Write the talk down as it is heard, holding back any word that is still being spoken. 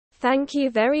Thank you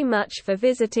very much for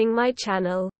visiting my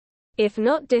channel. If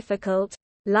not difficult,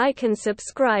 like and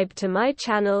subscribe to my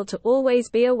channel to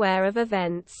always be aware of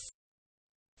events.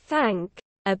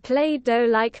 A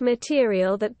Play-Doh-like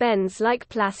material that bends like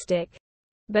plastic,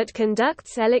 but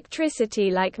conducts electricity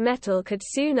like metal could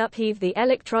soon upheave the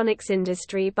electronics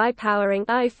industry by powering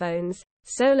iPhones,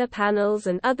 solar panels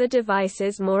and other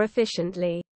devices more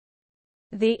efficiently.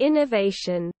 The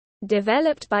innovation,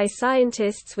 developed by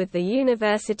scientists with the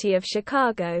University of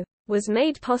Chicago, was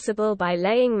made possible by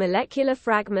laying molecular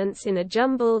fragments in a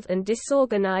jumbled and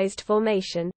disorganized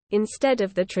formation, instead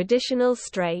of the traditional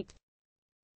straight,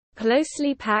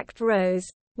 closely packed rows,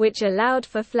 which allowed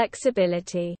for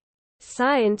flexibility.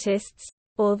 Scientists,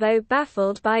 although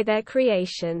baffled by their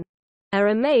creation, are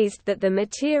amazed that the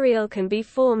material can be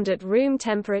formed at room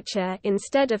temperature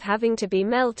instead of having to be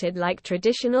melted like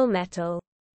traditional metal.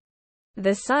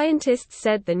 The scientists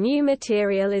said the new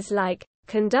material is like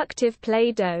conductive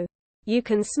Play-Doh. You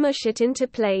can smush it into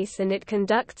place and it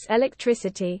conducts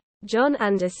electricity, John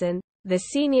Anderson, the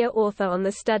senior author on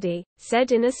the study,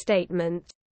 said in a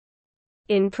statement.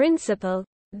 In principle,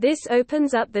 this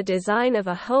opens up the design of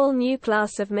a whole new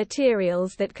class of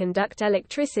materials that conduct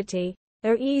electricity,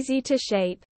 are easy to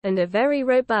shape, and are very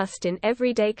robust in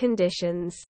everyday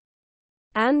conditions.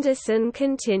 Anderson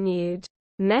continued.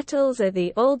 Metals are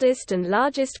the oldest and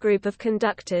largest group of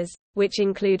conductors, which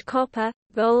include copper,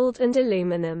 gold and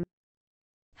aluminum.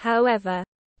 However,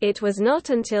 it was not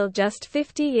until just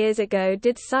 50 years ago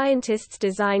did scientists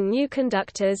design new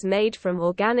conductors made from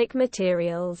organic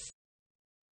materials.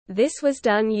 This was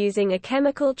done using a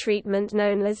chemical treatment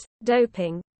known as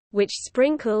doping, which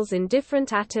sprinkles in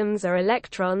different atoms or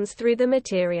electrons through the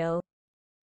material.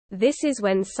 This is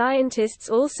when scientists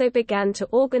also began to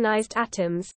organize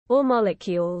atoms, or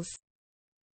molecules,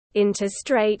 into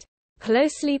straight,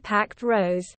 closely packed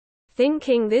rows,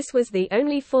 thinking this was the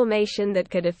only formation that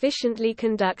could efficiently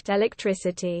conduct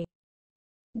electricity.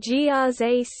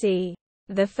 G.R.A.C.,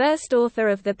 the first author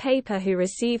of the paper who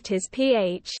received his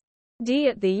Ph.D.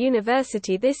 at the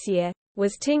university this year,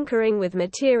 was tinkering with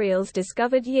materials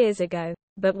discovered years ago,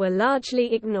 but were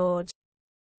largely ignored.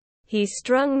 He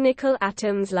strung nickel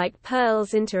atoms like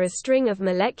pearls into a string of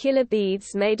molecular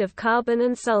beads made of carbon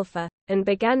and sulfur, and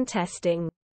began testing.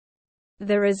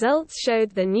 The results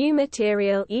showed the new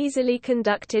material easily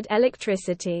conducted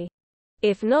electricity,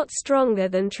 if not stronger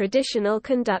than traditional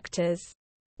conductors.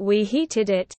 We heated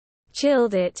it,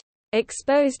 chilled it,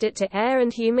 exposed it to air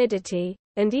and humidity,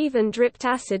 and even dripped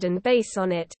acid and base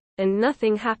on it, and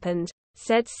nothing happened,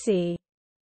 said C.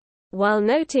 While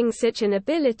noting such an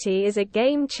ability is a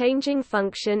game-changing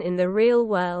function in the real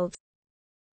world.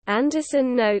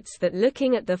 Anderson notes that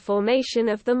looking at the formation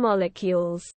of the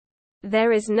molecules,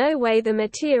 there is no way the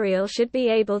material should be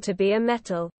able to be a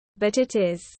metal, but it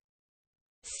is.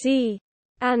 C.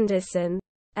 Anderson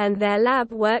and their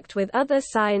lab worked with other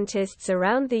scientists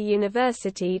around the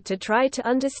university to try to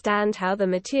understand how the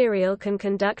material can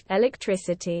conduct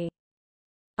electricity.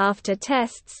 After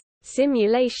tests,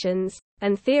 simulations,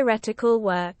 and theoretical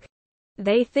work,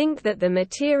 they think that the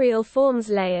material forms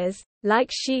layers, like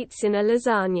sheets in a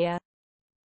lasagna.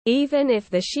 Even if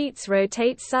the sheets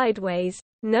rotate sideways,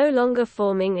 no longer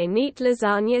forming a neat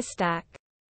lasagna stack.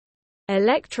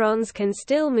 Electrons can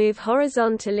still move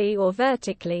horizontally or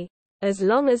vertically, as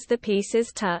long as the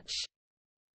pieces touch.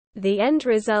 The end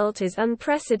result is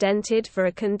unprecedented for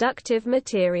a conductive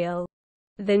material.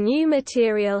 The new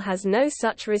material has no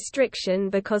such restriction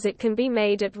because it can be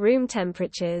made at room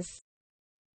temperatures.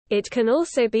 It can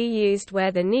also be used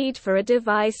where the need for a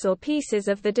device or pieces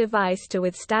of the device to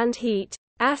withstand heat,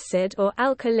 acid or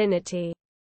alkalinity,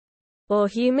 or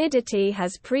humidity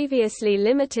has previously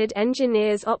limited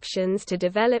engineers' options to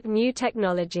develop new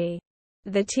technology.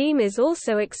 The team is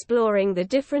also exploring the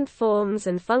different forms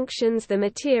and functions the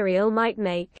material might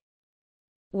make.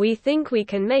 We think we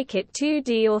can make it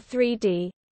 2D or 3D,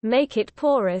 make it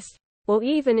porous, or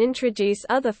even introduce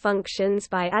other functions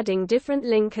by adding different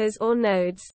linkers or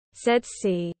nodes, said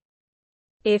C.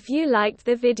 If you liked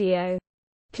the video,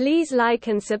 please like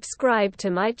and subscribe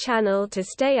to my channel to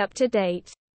stay up to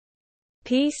date.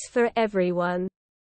 Peace for everyone.